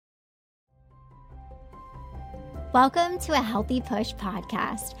Welcome to a Healthy Push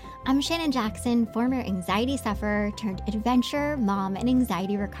podcast. I'm Shannon Jackson, former anxiety sufferer turned adventure mom and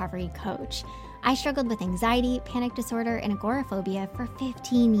anxiety recovery coach. I struggled with anxiety, panic disorder, and agoraphobia for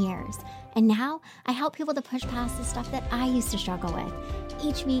 15 years. And now I help people to push past the stuff that I used to struggle with.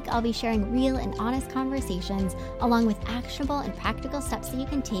 Each week, I'll be sharing real and honest conversations along with actionable and practical steps that you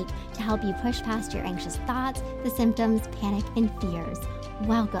can take to help you push past your anxious thoughts, the symptoms, panic, and fears.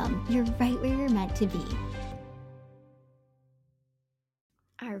 Welcome. You're right where you're meant to be.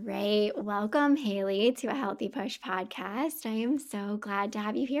 All right. Welcome, Haley, to a Healthy Push podcast. I am so glad to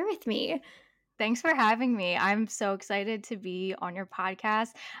have you here with me. Thanks for having me. I'm so excited to be on your podcast.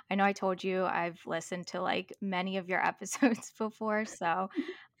 I know I told you I've listened to many of your episodes before, so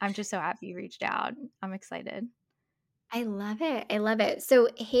I'm just so happy you reached out. I'm excited. I love it. I love it. So,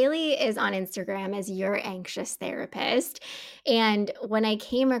 Haley is on Instagram as your anxious therapist. And when I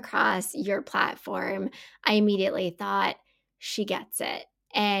came across your platform, I immediately thought she gets it.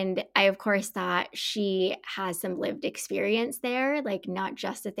 And I, of course, thought she has some lived experience there, like not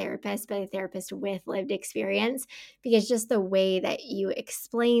just a therapist, but a therapist with lived experience. Because just the way that you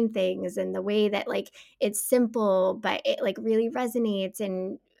explain things and the way that, it's simple, but it, really resonates.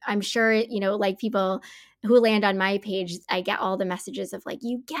 And I'm sure, people who land on my page, I get all the messages of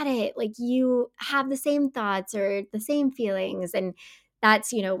you get it, you have the same thoughts or the same feelings. And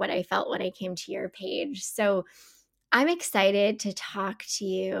that's, what I felt when I came to your page. So I'm excited to talk to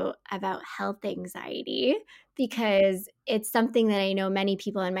you about health anxiety because it's something that I know many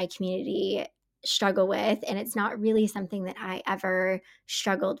people in my community struggle with. And it's not really something that I ever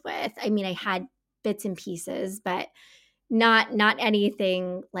struggled with. I mean, I had bits and pieces, but not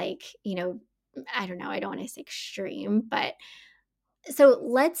anything I don't know, I don't want to say extreme, but so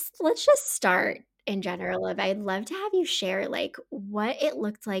let's just start in general. Of I'd love to have you share what it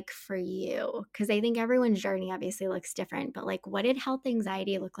looked like for you, because I think everyone's journey obviously looks different, but what did health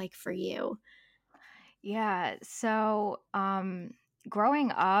anxiety look like for you? Yeah. So,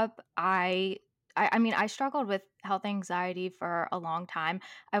 growing up, I mean, I struggled with health anxiety for a long time.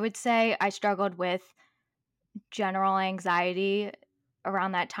 I would say I struggled with general anxiety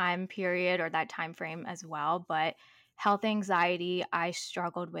around that time period or that time frame as well, but health anxiety, I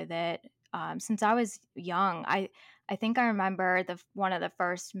struggled with it since I was young. I think I remember the one of the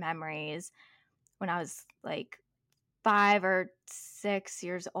first memories when I was like 5 or 6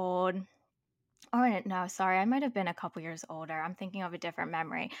 years old. Oh no, sorry, I might have been a couple years older. I'm thinking of a different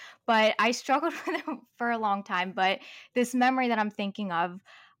memory, but I struggled with it for a long time. But this memory that I'm thinking of,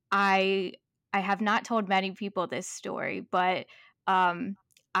 I I have not told many people this story, but um,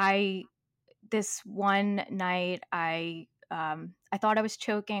 I this one night I thought I was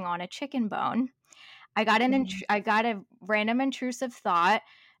choking on a chicken bone. Mhm. I got a random intrusive thought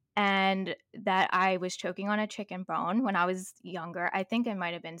and that I was choking on a chicken bone when I was younger. I think it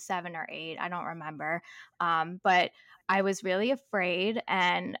might have been 7 or 8. I don't remember. But I was really afraid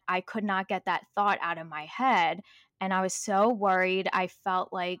and I could not get that thought out of my head. And I was so worried. I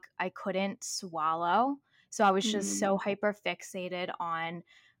felt like I couldn't swallow. So I was just Mm. so hyper fixated on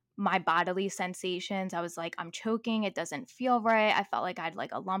my bodily sensations. I was like, I'm choking. It doesn't feel right. I felt like I had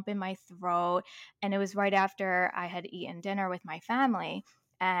like a lump in my throat. And it was right after I had eaten dinner with my family.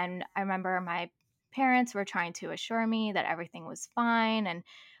 And I remember my parents were trying to assure me that everything was fine. And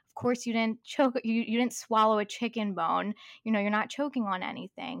of course, you didn't choke, you didn't swallow a chicken bone. You know, you're not choking on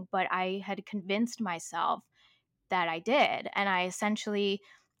anything. But I had convinced myself that I did. And I essentially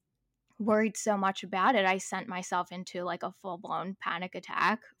worried so much about it, I sent myself into like a full blown panic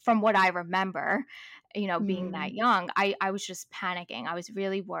attack from what I remember, you know, being Mm. that young. I was just panicking. I was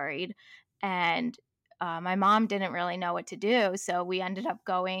really worried. And my mom didn't really know what to do. So we ended up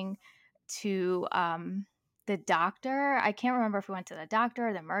going to the doctor. I can't remember if we went to the doctor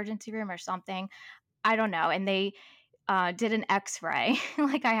or the emergency room or something. I don't know. And they did an x-ray.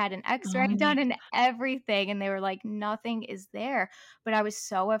 Like I had an x-ray Oh my done and everything, and they were like, nothing is there. But I was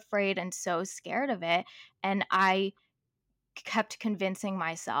so afraid and so scared of it, and I kept convincing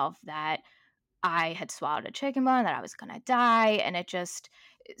myself that I had swallowed a chicken bone, that I was gonna die, and it just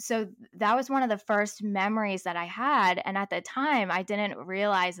so that was one of the first memories that I had, and at the time I didn't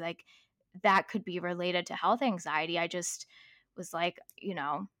realize like that could be related to health anxiety. I just was like, you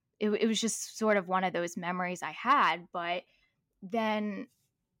know, it was just sort of one of those memories I had. But then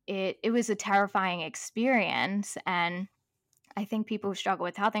it was a terrifying experience. And I think people who struggle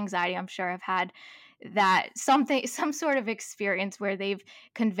with health anxiety, I'm sure, have had that some sort of experience where they've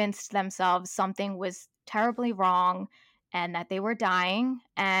convinced themselves something was terribly wrong and that they were dying.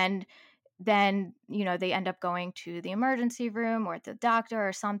 And then, they end up going to the emergency room or the doctor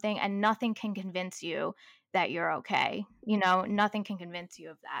or something, and nothing can convince you that you're okay. Nothing can convince you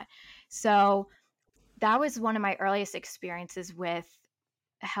of that. So that was one of my earliest experiences with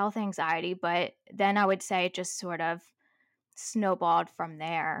health anxiety. But then I would say it just sort of snowballed from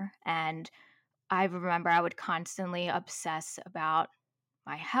there. And I remember I would constantly obsess about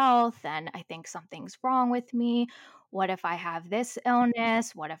my health, and I think something's wrong with me. What if I have this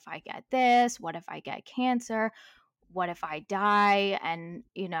illness? What if I get this? What if I get cancer? What if I die? And,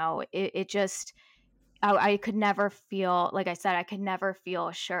 it just, I could never feel, like I said, I could never feel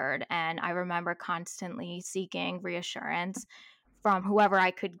assured. And I remember constantly seeking reassurance from whoever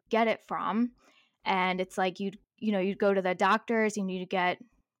I could get it from. And it's like you'd go to the doctors, you need to get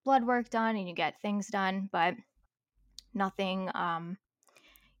blood work done and you get things done, but nothing.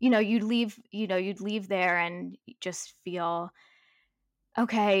 You'd leave there and just feel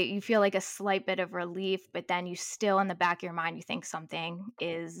okay. You feel like a slight bit of relief, but then you still, in the back of your mind, you think something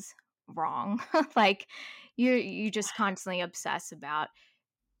is wrong. Like you just constantly obsess about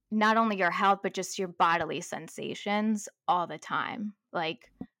not only your health, but just your bodily sensations all the time.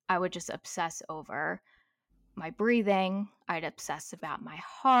 Like I would just obsess over my breathing. I'd obsess about my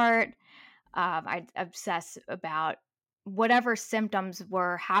heart. I'd obsess about whatever symptoms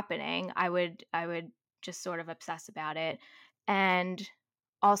were happening. I would just sort of obsess about it. And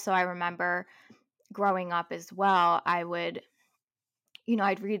also, I remember growing up as well. I'd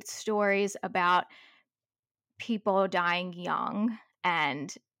read stories about people dying young,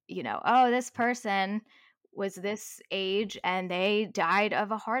 and oh, this person was this age and they died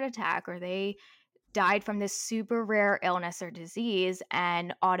of a heart attack, or they died from this super rare illness or disease,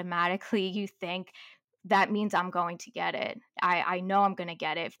 and automatically you think that means I'm going to get it. I know I'm going to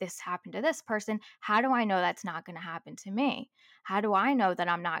get it. If this happened to this person, how do I know that's not going to happen to me? How do I know that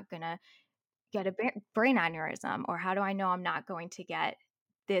I'm not going to get a brain aneurysm? Or how do I know I'm not going to get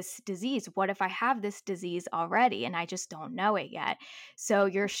this disease? What if I have this disease already and I just don't know it yet? So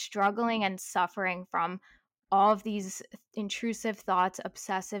you're struggling and suffering from all of these intrusive thoughts,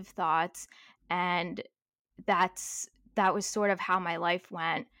 obsessive thoughts, and that was sort of how my life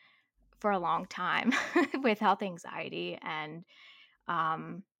went for a long time with health anxiety. And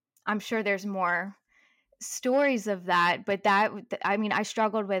I'm sure there's more stories of that, but I mean, I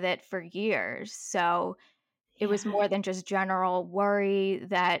struggled with it for years. So it was Yeah. more than just general worry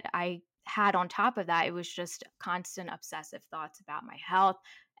that I had on top of that. It was just constant obsessive thoughts about my health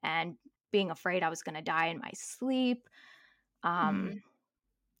and being afraid I was going to die in my sleep. Mhm. Um,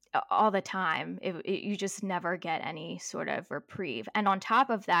 all the time. You just never get any sort of reprieve. And on top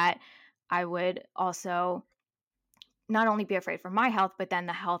of that, I would also not only be afraid for my health, but then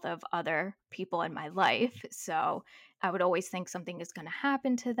the health of other people in my life. So I would always think something is going to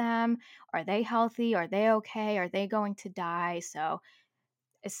happen to them. Are they healthy? Are they okay? Are they going to die? So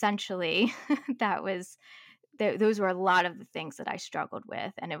essentially, that was those were a lot of the things that I struggled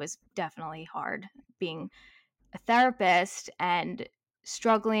with, and it was definitely hard being a therapist and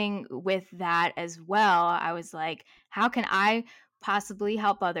struggling with that as well. I was like, how can I possibly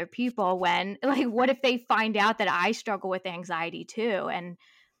help other people when, like, what if they find out that I struggle with anxiety too? And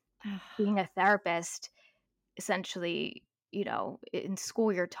being a therapist, essentially, in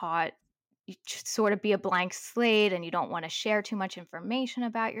school you're taught you should sort of be a blank slate and you don't want to share too much information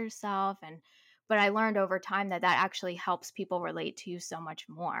about yourself. And but I learned over time that that actually helps people relate to you so much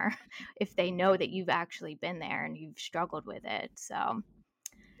more if they know that you've actually been there and you've struggled with it. So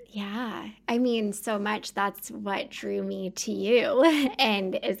Yeah. I mean, so much that's what drew me to you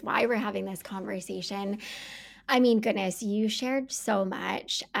and is why we're having this conversation. I mean, goodness, you shared so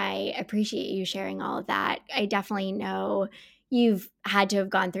much. I appreciate you sharing all of that. I definitely know you've had to have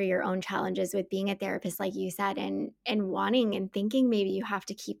gone through your own challenges with being a therapist, like you said, and wanting and thinking maybe you have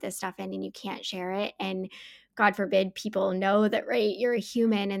to keep this stuff in and you can't share it. And God forbid people know that, right, you're a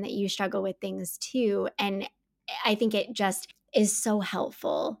human and that you struggle with things too. And I think it just is so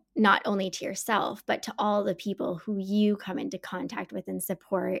helpful, not only to yourself, but to all the people who you come into contact with and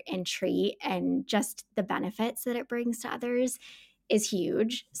support and treat, and just the benefits that it brings to others is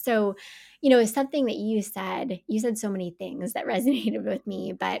huge. So, something that you said so many things that resonated with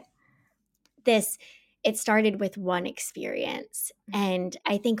me, but this, it started with one experience. And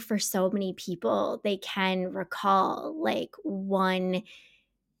I think for so many people, they can recall like one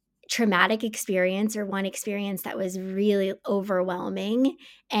traumatic experience or one experience that was really overwhelming,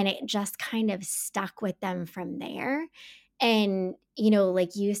 and it just kind of stuck with them from there. And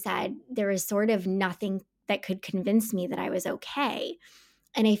like you said, there was sort of nothing that could convince me that I was okay.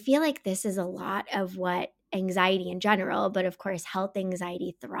 And I feel like this is a lot of what anxiety in general, but of course, health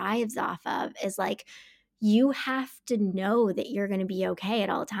anxiety thrives off of is like, you have to know that you're going to be okay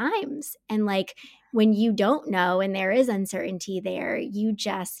at all times. And like when you don't know and there is uncertainty there, you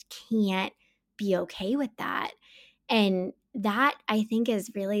just can't be okay with that. And that I think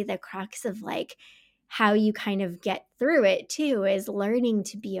is really the crux of like how you kind of get through it too, is learning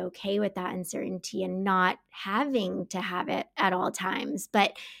to be okay with that uncertainty and not having to have it at all times.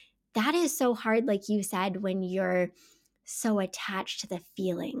 But that is so hard, like you said, when you're so attached to the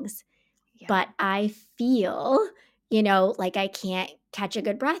feelings. Yeah. But I feel, like I can't catch a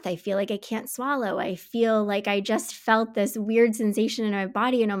good breath. I feel like I can't swallow. I feel like I just felt this weird sensation in my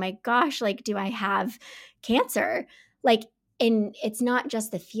body. And oh my gosh, like, do I have cancer? Like, and it's not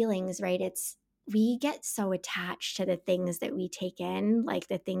just the feelings, right? It's, we get so attached to the things that we take in, like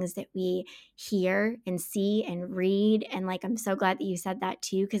the things that we hear and see and read. And like, I'm so glad that you said that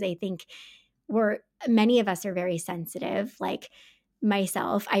too, because I think many of us are very sensitive. Like,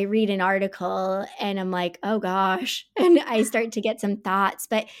 myself, I read an article and I'm like, "Oh gosh," and I start to get some thoughts,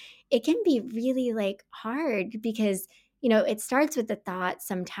 but it can be really, like, hard because, it starts with the thoughts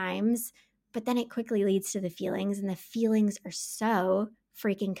sometimes, but then it quickly leads to the feelings, and the feelings are so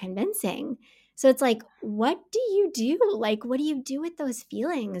freaking convincing. So it's like, what do you do? Like, what do you do with those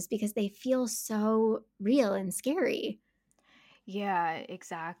feelings? Because they feel so real and scary. Yeah,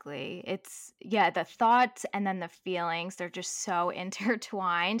 exactly. It's yeah, the thoughts and then the feelings, they're just so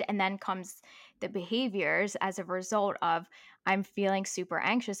intertwined. And then comes the behaviors as a result of I'm feeling super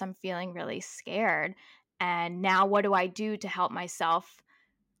anxious, I'm feeling really scared. And now what do I do to help myself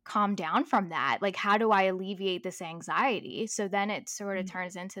calm down from that? Like, how do I alleviate this anxiety? So then it sort of Mm.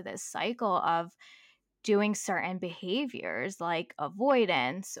 turns into this cycle of doing certain behaviors like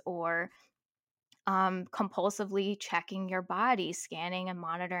avoidance or compulsively checking your body, scanning and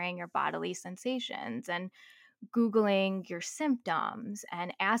monitoring your bodily sensations, and Googling your symptoms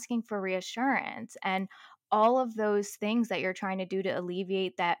and asking for reassurance, and all of those things that you're trying to do to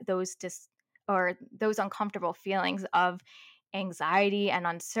alleviate or those uncomfortable feelings of anxiety and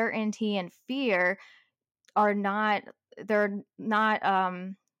uncertainty and fear are not they're not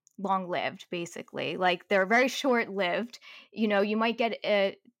long lived, basically. Like, they're very short lived. You might get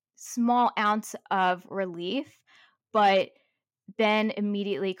a small ounce of relief, but then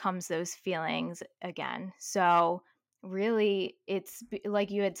immediately comes those feelings again. So really,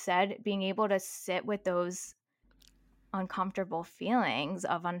 like you had said, being able to sit with those uncomfortable feelings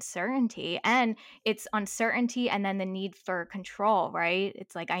of uncertainty, and it's uncertainty and then the need for control, right?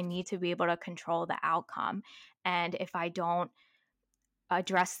 It's like I need to be able to control the outcome, and if I don't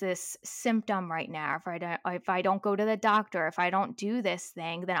address this symptom right now, if I don't go to the doctor, if I don't do this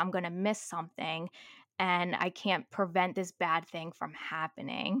thing, then I'm going to miss something and I can't prevent this bad thing from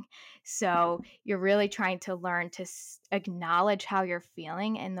happening. So you're really trying to learn to acknowledge how you're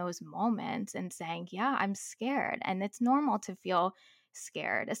feeling in those moments and saying, yeah, I'm scared, and it's normal to feel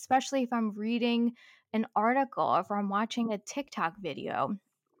scared, especially if I'm reading an article or if I'm watching a TikTok video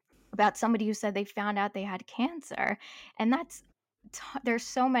about somebody who said they found out they had cancer. And there's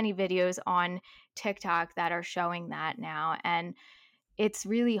so many videos on TikTok that are showing that now, and it's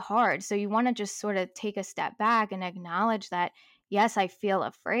really hard. So you want to just sort of take a step back and acknowledge that, yes, I feel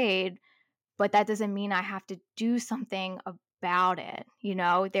afraid, but that doesn't mean I have to do something about it.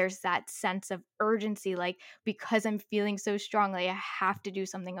 There's that sense of urgency, like, because I'm feeling so strongly, I have to do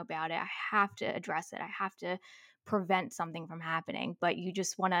something about it. I have to address it. I have to prevent something from happening. But you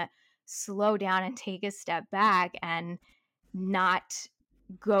just want to slow down and take a step back and not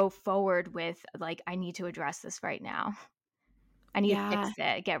go forward with, like, I need to address this right now. I need to Yeah. fix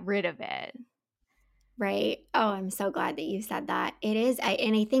it, get rid of it. Right. Oh, I'm so glad that you said that. It is,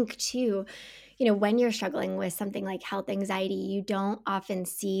 and I think too, when you're struggling with something like health anxiety, you don't often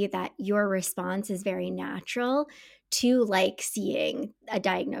see that your response is very natural to like seeing a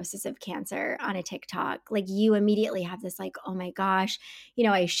diagnosis of cancer on a TikTok. Like you immediately have this like, oh my gosh,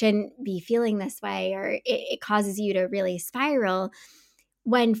 I shouldn't be feeling this way, or it causes you to really spiral.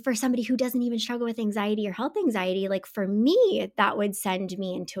 When for somebody who doesn't even struggle with anxiety or health anxiety, like for me, that would send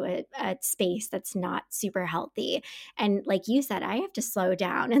me into a space that's not super healthy. And like you said, I have to slow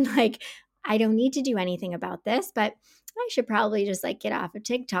down and like, I don't need to do anything about this, but I should probably just like get off of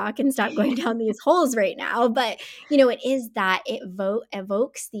TikTok and stop going down these holes right now. But, it is that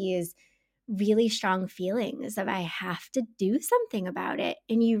evokes these really strong feelings of I have to do something about it.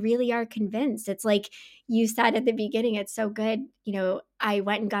 And you really are convinced. It's like you said at the beginning, it's so good. I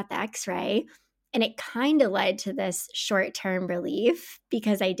went and got the x-ray and it kind of led to this short term relief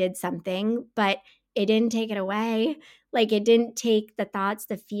because I did something. But it didn't take it away. Like, it didn't take the thoughts,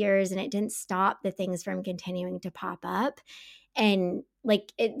 the fears, and it didn't stop the things from continuing to pop up. And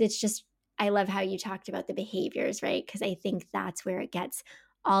like, it's just, I love how you talked about the behaviors, right? Because I think that's where it gets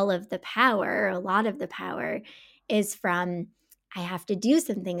all of the power, a lot of the power is from, I have to do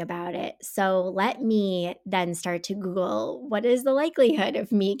something about it. So let me then start to Google, what is the likelihood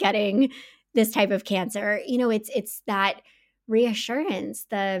of me getting this type of cancer? It's that reassurance,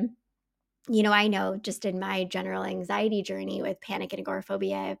 I know just in my general anxiety journey with panic and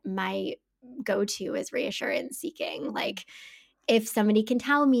agoraphobia, my go to is reassurance seeking. Like, if somebody can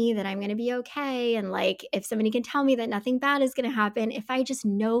tell me that I'm going to be okay, and like, if somebody can tell me that nothing bad is going to happen, if I just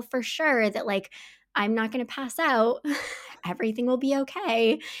know for sure that like, I'm not going to pass out, everything will be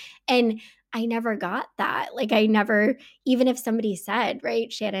okay. And I never got that. Like, I never, even if somebody said,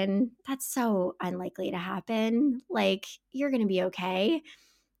 right, Shannon, that's so unlikely to happen. Like, you're going to be okay,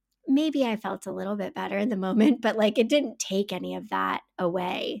 maybe I felt a little bit better in the moment, but like, it didn't take any of that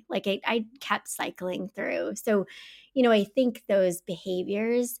away. Like, I kept cycling through. So, I think those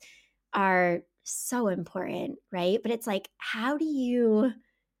behaviors are so important, right? But it's like, how do you,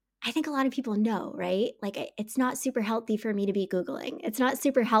 I think a lot of people know, right? Like, it's not super healthy for me to be Googling. It's not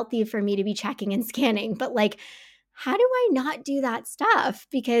super healthy for me to be checking and scanning, but like, how do I not do that stuff?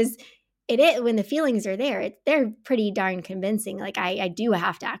 Because it is, when the feelings are there, they're pretty darn convincing. Like, I do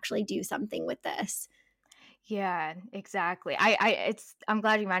have to actually do something with this. Yeah, exactly. I'm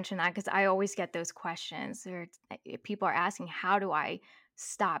glad you mentioned that because I always get those questions or people are asking, how do I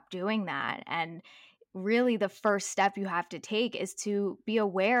stop doing that? And really, the first step you have to take is to be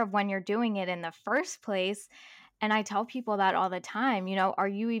aware of when you're doing it in the first place. And I tell people that all the time, are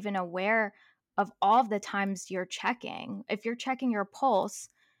you even aware of all of the times you're checking? If you're checking your pulse,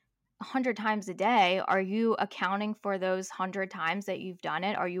 100 times a day, are you accounting for those 100 times that you've done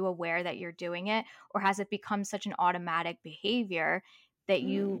it? Are you aware that you're doing it, or has it become such an automatic behavior that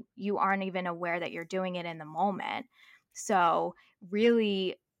Mm. you aren't even aware that you're doing it in the moment? So,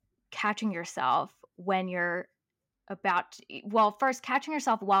 really catching yourself when you're well, first catching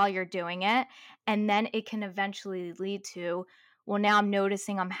yourself while you're doing it, and then it can eventually lead to, well, now I'm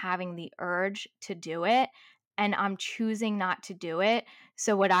noticing I'm having the urge to do it and I'm choosing not to do it.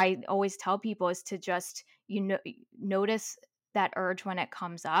 So what I always tell people is to just, notice that urge when it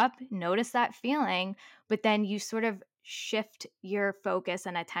comes up, notice that feeling, but then you sort of shift your focus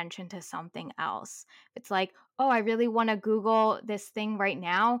and attention to something else. It's like, oh, I really want to Google this thing right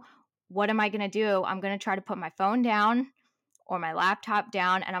now. What am I going to do? I'm going to try to put my phone down or my laptop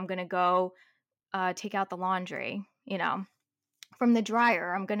down, and I'm going to go take out the laundry, from the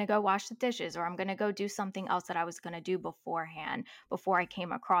dryer. I'm going to go wash the dishes, or I'm going to go do something else that I was going to do beforehand before I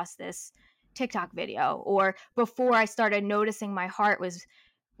came across this TikTok video, or before I started noticing my heart was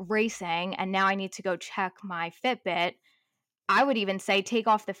racing and now I need to go check my Fitbit. I would even say take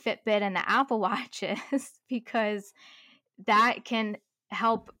off the Fitbit and the Apple Watches because that can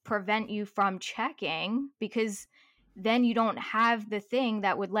help prevent you from checking, because then you don't have the thing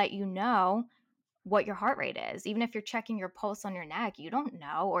that would let you know what your heart rate is. Even if you're checking your pulse on your neck, you don't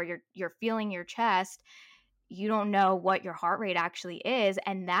know, or you're feeling your chest, you don't know what your heart rate actually is,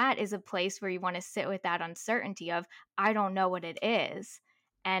 and that is a place where you want to sit with that uncertainty of, I don't know what it is,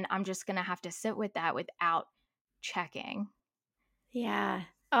 and I'm just going to have to sit with that without checking. Yeah.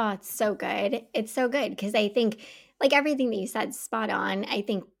 Oh, it's so good. It's so good because I think, like, everything that you said, spot on. I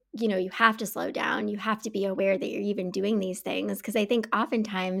think, you have to slow down. You have to be aware that you're even doing these things because I think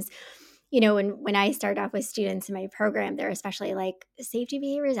oftentimes, when I start off with students in my program, they're especially like, safety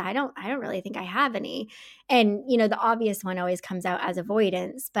behaviors. I don't really think I have any. And, the obvious one always comes out as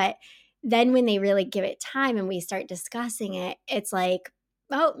avoidance, but then when they really give it time and we start discussing it, it's like,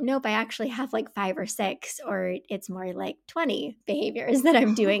 oh, nope, I actually have like 5 or 6, or it's more like 20 behaviors that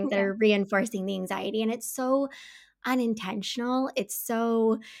I'm doing that Yeah. are reinforcing the anxiety. And it's so unintentional. It's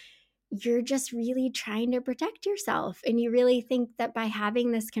so, you're just really trying to protect yourself. And you really think that by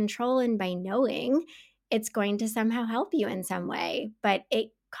having this control and by knowing, it's going to somehow help you in some way, but it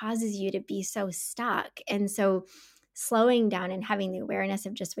causes you to be so stuck. And so, slowing down and having the awareness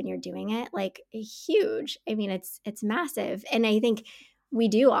of just when you're doing it, like, huge. I mean, it's massive. And I think we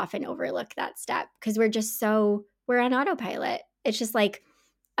do often overlook that step because we're on autopilot. It's just like,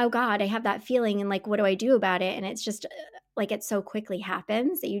 oh God, I have that feeling, and like, what do I do about it? And it's just like, it so quickly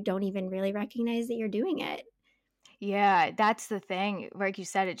happens that you don't even really recognize that you're doing it. Yeah, that's the thing. Like you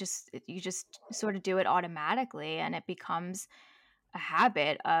said, you just sort of do it automatically and it becomes a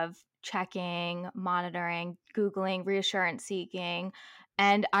habit of checking, monitoring, Googling, reassurance seeking.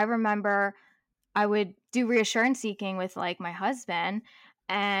 And I remember I would do reassurance seeking with like my husband,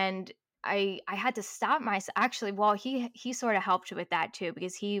 and I had to stop myself. Actually, well, he sort of helped with that too,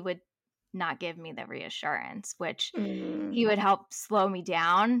 because he would not give me the reassurance, which Mm. he would help slow me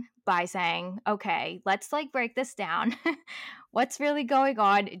down by saying, "Okay, let's like break this down. What's really going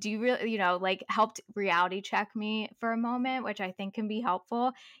on? Do you really, like helped reality check me for a moment, which I think can be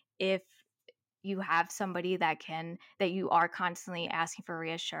helpful if you have somebody that you are constantly asking for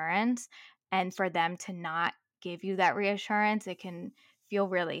reassurance, and for them to not give you that reassurance, it can feel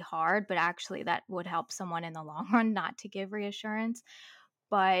really hard, but actually that would help someone in the long run not to give reassurance.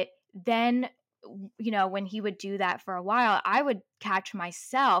 But then, when he would do that for a while, I would catch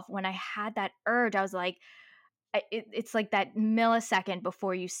myself when I had that urge. I was like, it's like that millisecond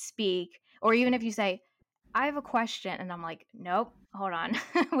before you speak, or even if you say, I have a question. And I'm like, nope, hold on.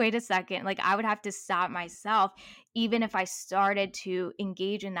 Wait a second. Like, I would have to stop myself. Even if I started to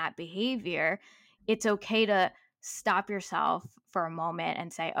engage in that behavior, it's okay to stop yourself for a moment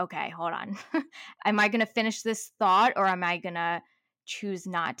and say, okay, hold on. Am I going to finish this thought, or am I going to choose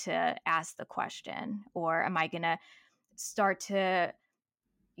not to ask the question? Or am I going to start to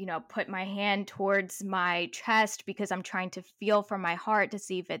put my hand towards my chest because I'm trying to feel from my heart to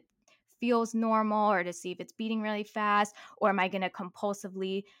see if it feels normal, or to see if it's beating really fast? Or am I going to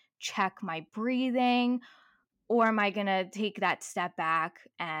compulsively check my breathing? Or am I going to take that step back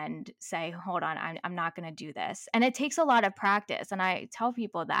and say, hold on, I'm not going to do this? And it takes a lot of practice. And I tell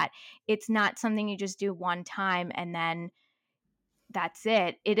people that it's not something you just do one time and then that's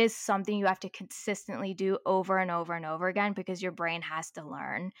it. It is something you have to consistently do over and over and over again, because your brain has to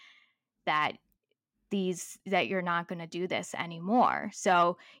learn that you're not going to do this anymore.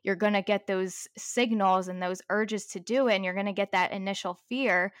 So you're going to get those signals and those urges to do it, and you're going to get that initial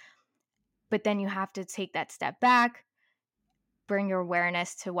fear, but then you have to take that step back, bring your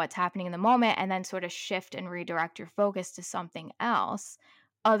awareness to what's happening in the moment, and then sort of shift and redirect your focus to something else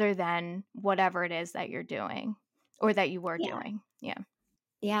other than whatever it is that you're doing or that you were Yeah. doing. Yeah.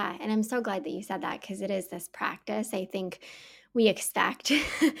 Yeah, and I'm so glad that you said that because it is this practice. I think we expect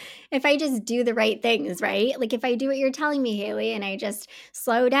if I just do the right things, right? Like if I do what you're telling me, Haley, and I just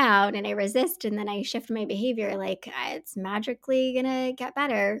slow down and I resist and then I shift my behavior, like it's magically gonna get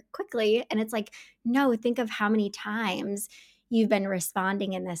better quickly. And it's like, no, think of how many times you've been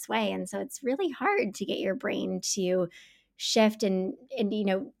responding in this way. And so it's really hard to get your brain to shift and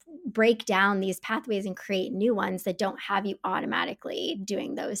break down these pathways and create new ones that don't have you automatically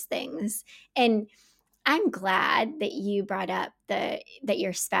doing those things. And I'm glad that you brought up that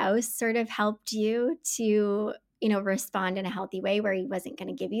your spouse sort of helped you to, respond in a healthy way where he wasn't going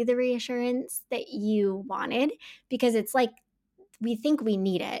to give you the reassurance that you wanted, because it's like we think we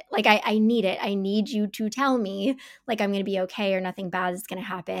need it. Like I need it. I need you to tell me like I'm going to be okay or nothing bad is going to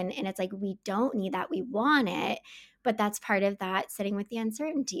happen. And it's like we don't need that. We want it. But that's part of that sitting with the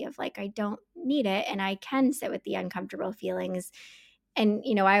uncertainty of like I don't need it and I can sit with the uncomfortable feelings. And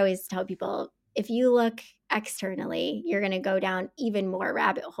I always tell people if you look externally, you're going to go down even more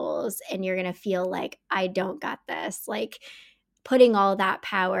rabbit holes and you're going to feel like I don't got this. Like putting all that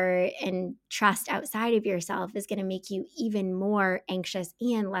power and trust outside of yourself is going to make you even more anxious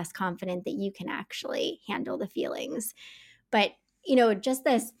and less confident that you can actually handle the feelings. But, just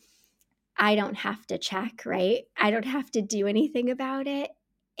this, I don't have to check, right? I don't have to do anything about it.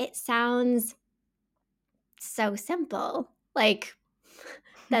 It sounds so simple. Like,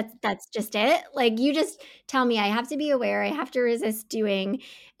 that's just it. Like you just tell me I have to be aware, I have to resist doing,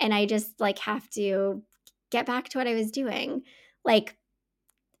 and I just like have to get back to what I was doing. Like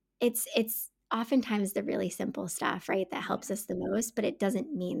it's oftentimes the really simple stuff, right, that Yeah. helps us the most, but it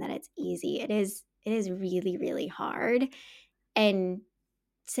doesn't mean that it's easy. It is really, really hard, and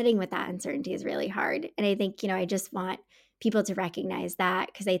sitting with that uncertainty is really hard, and I think, I just want people to recognize that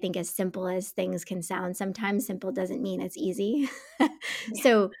because I think as simple as things can sound, sometimes simple doesn't mean it's easy. Yeah.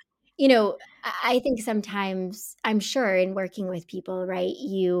 So, I think sometimes I'm sure in working with people, right,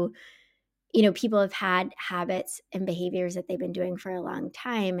 people have had habits and behaviors that they've been doing for a long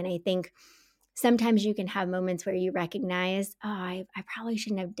time. And I think sometimes you can have moments where you recognize, oh, I probably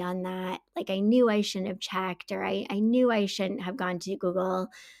shouldn't have done that. Like I knew I shouldn't have checked, or I knew I shouldn't have gone to Google.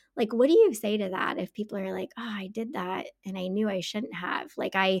 Like, what do you say to that if people are like, oh, I did that and I knew I shouldn't have?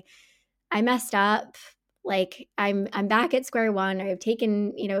 Like I messed up. Like I'm back at square one, or I've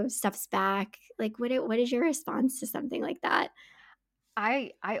taken, steps back. Like what is your response to something like that?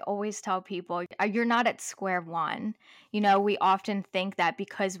 I always tell people, you're not at square one. We often think that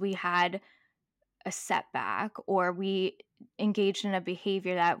because we had a setback or we engaged in a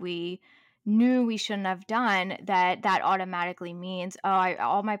behavior that we knew we shouldn't have done, that automatically means, oh,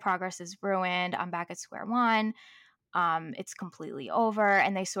 all my progress is ruined. I'm back at square one. it's completely over,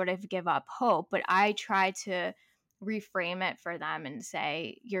 and they sort of give up hope. But I try to reframe it for them and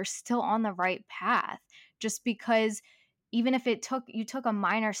say, you're still on the right path. Just because even if you took a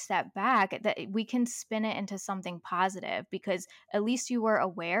minor step back, that we can spin it into something positive, because at least you were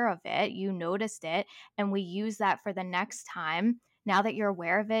aware of it, you noticed it, and we use that for the next time. Now that you're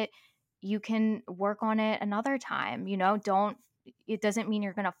aware of it, you can work on it another time. Don't It doesn't mean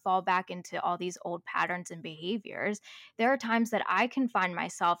you're going to fall back into all these old patterns and behaviors. There are times that I can find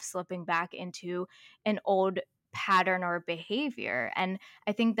myself slipping back into an old pattern or behavior. And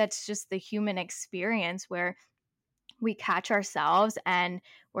I think that's just the human experience, where we catch ourselves and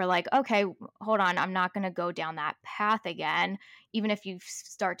we're like, okay, hold on, I'm not going to go down that path again. Even if you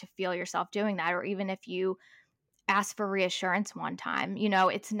start to feel yourself doing that, or even if you ask for reassurance one time.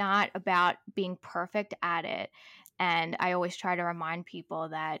 It's not about being perfect at it. And I always try to remind people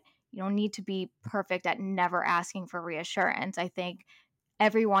that you don't need to be perfect at never asking for reassurance. I think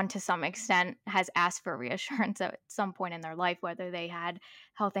everyone to some extent has asked for reassurance at some point in their life, whether they had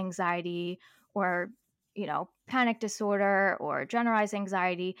health anxiety or, panic disorder or generalized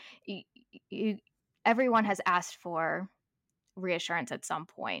anxiety. You, Everyone has asked for reassurance at some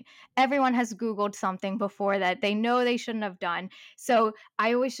point. Everyone has Googled something before that they know they shouldn't have done. So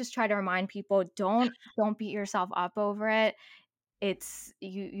I always just try to remind people, don't beat yourself up over it. It's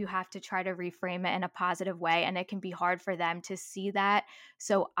you have to try to reframe it in a positive way, and it can be hard for them to see that.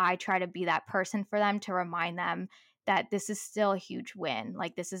 So I try to be that person for them, to remind them that this is still a huge win.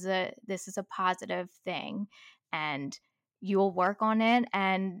 Like, this is a positive thing, and you'll work on it,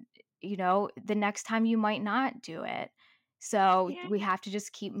 and the next time you might not do it. So Yeah. we have to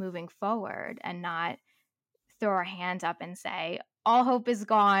just keep moving forward and not throw our hands up and say, all hope is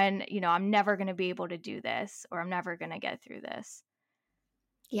gone, I'm never going to be able to do this, or I'm never going to get through this.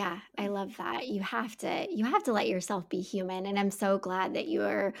 Yeah, I love that. You have to let yourself be human, and I'm so glad that you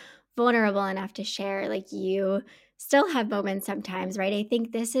are vulnerable enough to share. Like, you still have moments sometimes, right? I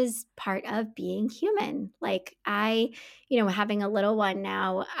think this is part of being human. Like, having a little one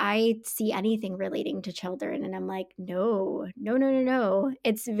now, I see anything relating to children and I'm like, no, no, no, no, no.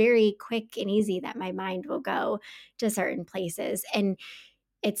 It's very quick and easy that my mind will go to certain places. And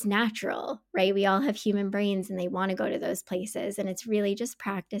it's natural, right? We all have human brains and they want to go to those places. And it's really just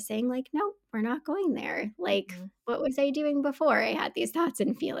practicing, like, no, we're not going there. Like, Mhm. what was I doing before I had these thoughts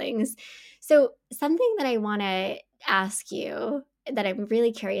and feelings? So, something that I want to ask you that I'm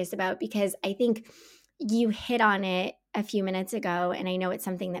really curious about, because I think you hit on it a few minutes ago, and I know it's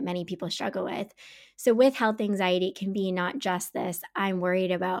something that many people struggle with. So, with health anxiety, it can be not just this, I'm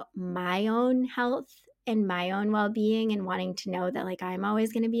worried about my own health and my own well-being and wanting to know that, like, I'm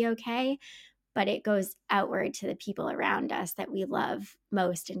always going to be okay, but it goes outward to the people around us that we love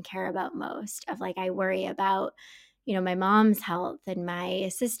most and care about most, of like, I worry about my mom's health and my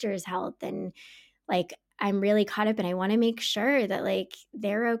sister's health, and like, I'm really caught up and I want to make sure that, like,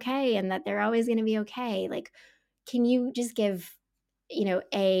 they're okay and that they're always going to be okay. Like, can you just give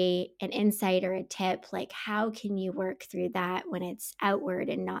a an insight or a tip, like, how can you work through that when it's outward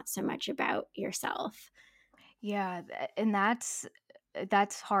and not so much about yourself? Yeah, and that's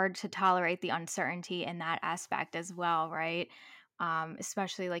hard to tolerate, the uncertainty in that aspect as well, right?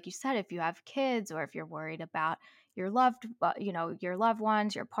 Especially like you said, if you have kids, or if you're worried about your loved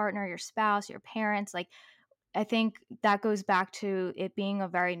ones, your partner, your spouse, your parents. Like, I think that goes back to it being a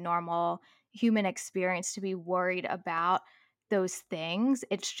very normal human experience to be worried about those things.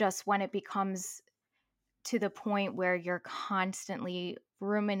 It's just when it becomes to the point where you're constantly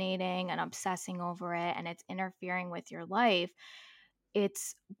ruminating and obsessing over it, and it's interfering with your life.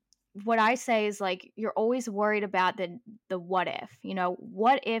 It's What I say is, like, you're always worried about the what if,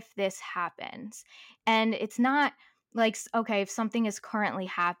 what if this happens? And it's not like, okay, if something is currently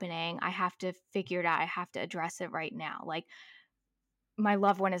happening, I have to figure it out. I have to address it right now. Like, my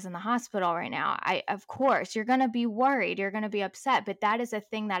loved one is in the hospital right now. Of course, you're going to be worried, you're going to be upset, but that is a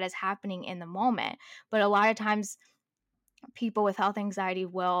thing that is happening in the moment. But a lot of times people with health anxiety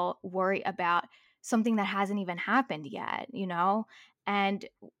will worry about something that hasn't even happened yet. And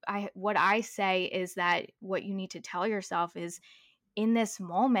what I say is that what you need to tell yourself is, in this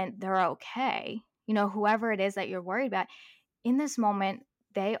moment they're okay. Whoever it is that you're worried about, in this moment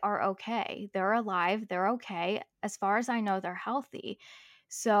they are okay, they're alive, they're okay. As far as I know, they're healthy.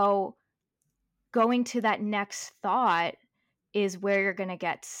 So going to that next thought is where you're going to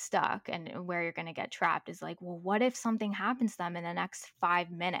get stuck, and where you're going to get trapped, is like, well, what if something happens to them in the next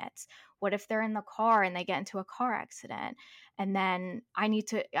 5 minutes? What if they're in the car and they get into a car accident, and then I need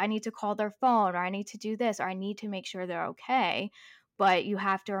to call their phone, or I need to do this, or I need to make sure they're okay. But you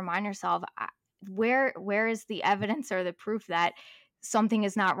have to remind yourself, where is the evidence or the proof that something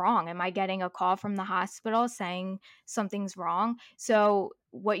is not wrong? Am I getting a call from the hospital saying something's wrong? So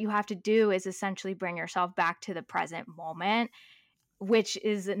what you have to do is essentially bring yourself back to the present moment, which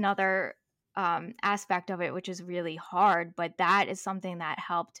is another aspect of it, which is really hard. But that is something that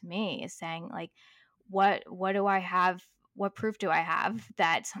helped me, is saying like, what do I have? What proof do I have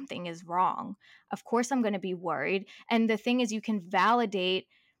that something is wrong? Of course, I'm going to be worried. And the thing is, you can validate,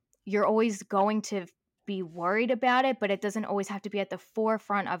 you're always going to be worried about it, but it doesn't always have to be at the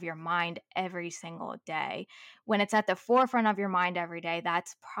forefront of your mind every single day. When it's at the forefront of your mind every day,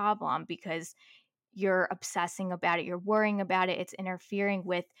 that's a problem, because you're obsessing about it, you're worrying about it, it's interfering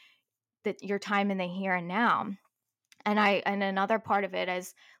with your time in the here and now. And another part of it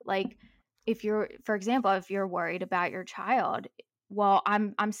is like, if you're, for example, if you're worried about your child, well,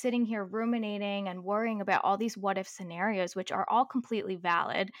 I'm sitting here ruminating and worrying about all these what if scenarios, which are all completely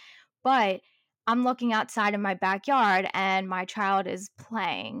valid, but I'm looking outside of my backyard and my child is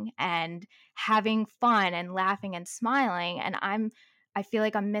playing and having fun and laughing and smiling, and I feel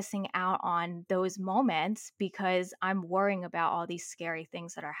like I'm missing out on those moments because I'm worrying about all these scary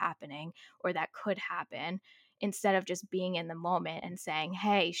things that are happening or that could happen, instead of just being in the moment and saying,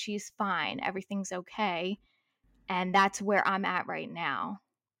 hey, she's fine, everything's okay. And that's where I'm at right now.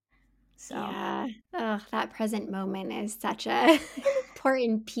 So, Yeah. Oh, that present moment is such a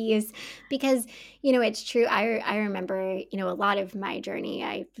important piece because, it's true. I remember, a lot of my journey,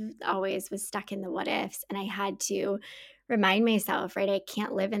 I always was stuck in the what ifs, and I had to remind myself, right? I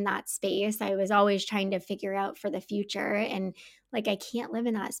can't live in that space. I was always trying to figure out for the future, and like I can't live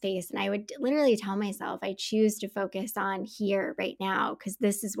in that space. And I would literally tell myself, I choose to focus on here right now because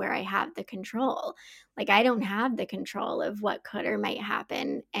this is where I have the control. Like, I don't have the control of what could or might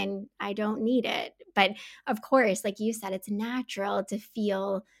happen, and I don't need it. But of course, like you said, it's natural to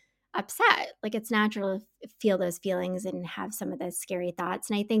feel upset. Like, it's natural to feel those feelings and have some of those scary thoughts.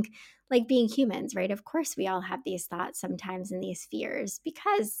 And I think, like being humans, right? Of course, we all have these thoughts sometimes and these fears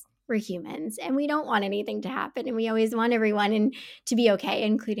because we're humans and we don't want anything to happen. And we always want everyone to be okay,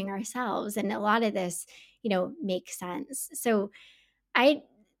 including ourselves. And a lot of this, makes sense. So, I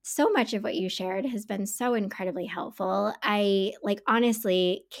so much of what you shared has been so incredibly helpful. I like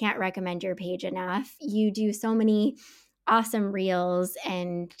honestly can't recommend your page enough. You do so many awesome reels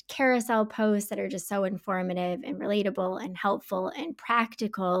and carousel posts that are just so informative and relatable and helpful and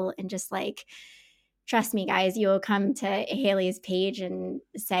practical, and just like, trust me guys, you will come to Haley's page and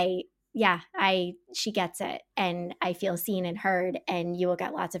say, yeah, I she gets it and I feel seen and heard, and you will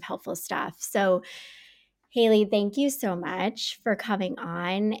get lots of helpful stuff. So Haley, thank you so much for coming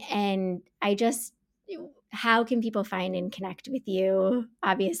on. And how can people find and connect with you?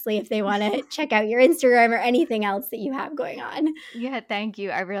 Obviously, if they want to check out your Instagram or anything else that you have going on. yeah, thank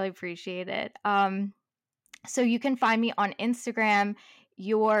you. I really appreciate it. So you can find me on Instagram,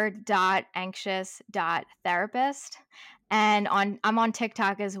 your.anxious.therapist. And I'm on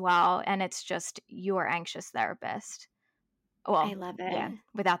TikTok as well, and it's just Your Anxious Therapist. I Well, love yeah, it.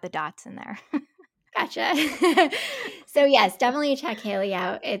 without the dots in there. Gotcha. So, yes, definitely check Haley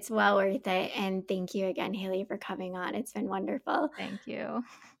out. It's well worth it. And thank you again, Haley, for coming on. It's been wonderful. Thank you.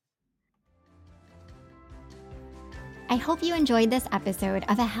 I hope you enjoyed this episode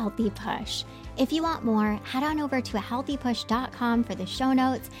of A Healthy Push. If you want more, head on over to ahealthypush.com for the show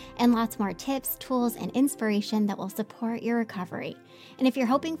notes and lots more tips, tools, and inspiration that will support your recovery. And if you're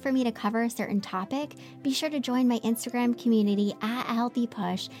hoping for me to cover a certain topic, be sure to join my Instagram community at A Healthy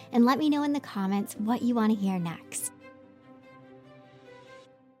Push and let me know in the comments what you want to hear next.